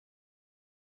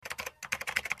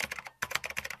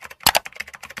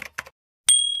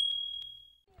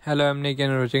Hello, I'm Nick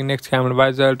and watching Next Scam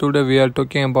Advisor. Today we are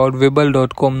talking about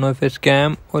Weabel.com. Know if it's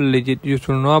scam or legit, you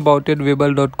should know about it.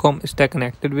 Weabel.com. Stay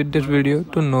connected with this video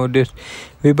to know this.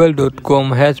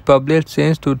 Weabel.com has published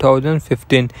since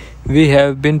 2015. We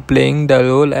have been playing the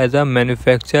role as a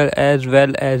manufacturer as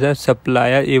well as a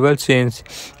supplier ever since.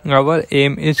 Our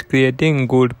aim is creating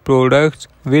good products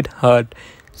with heart,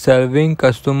 serving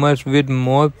customers with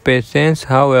more patience.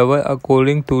 However,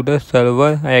 according to the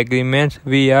server agreements,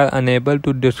 we are unable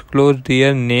to disclose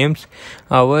their names.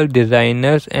 Our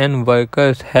designers and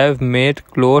workers have made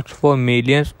clothes for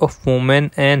millions of women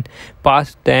and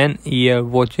past 10 years.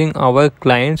 Watching our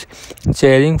clients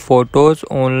sharing photos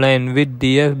online with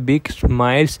their big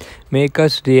smiles make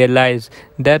us realize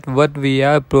that what we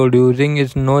are producing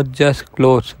is not just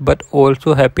clothes but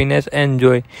also happiness and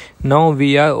joy. Now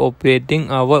we are operating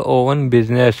our own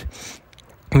business.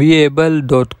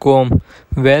 Weabel.com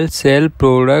will sell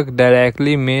products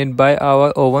directly made by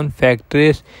our own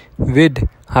factories with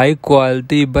high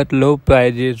quality but low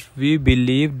prices. We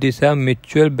believe this is a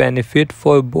mutual benefit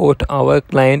for both our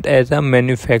client as a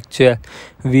manufacturer.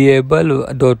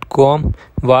 Weabel.com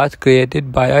was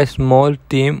created by a small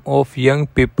team of young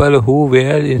people who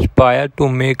were inspired to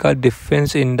make a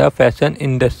difference in the fashion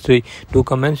industry. To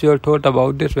comment your thought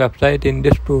about this website in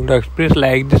this product, please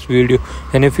like this video,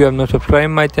 and if you have not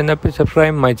subscribed my channel, please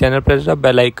subscribe my channel, press the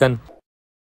bell icon.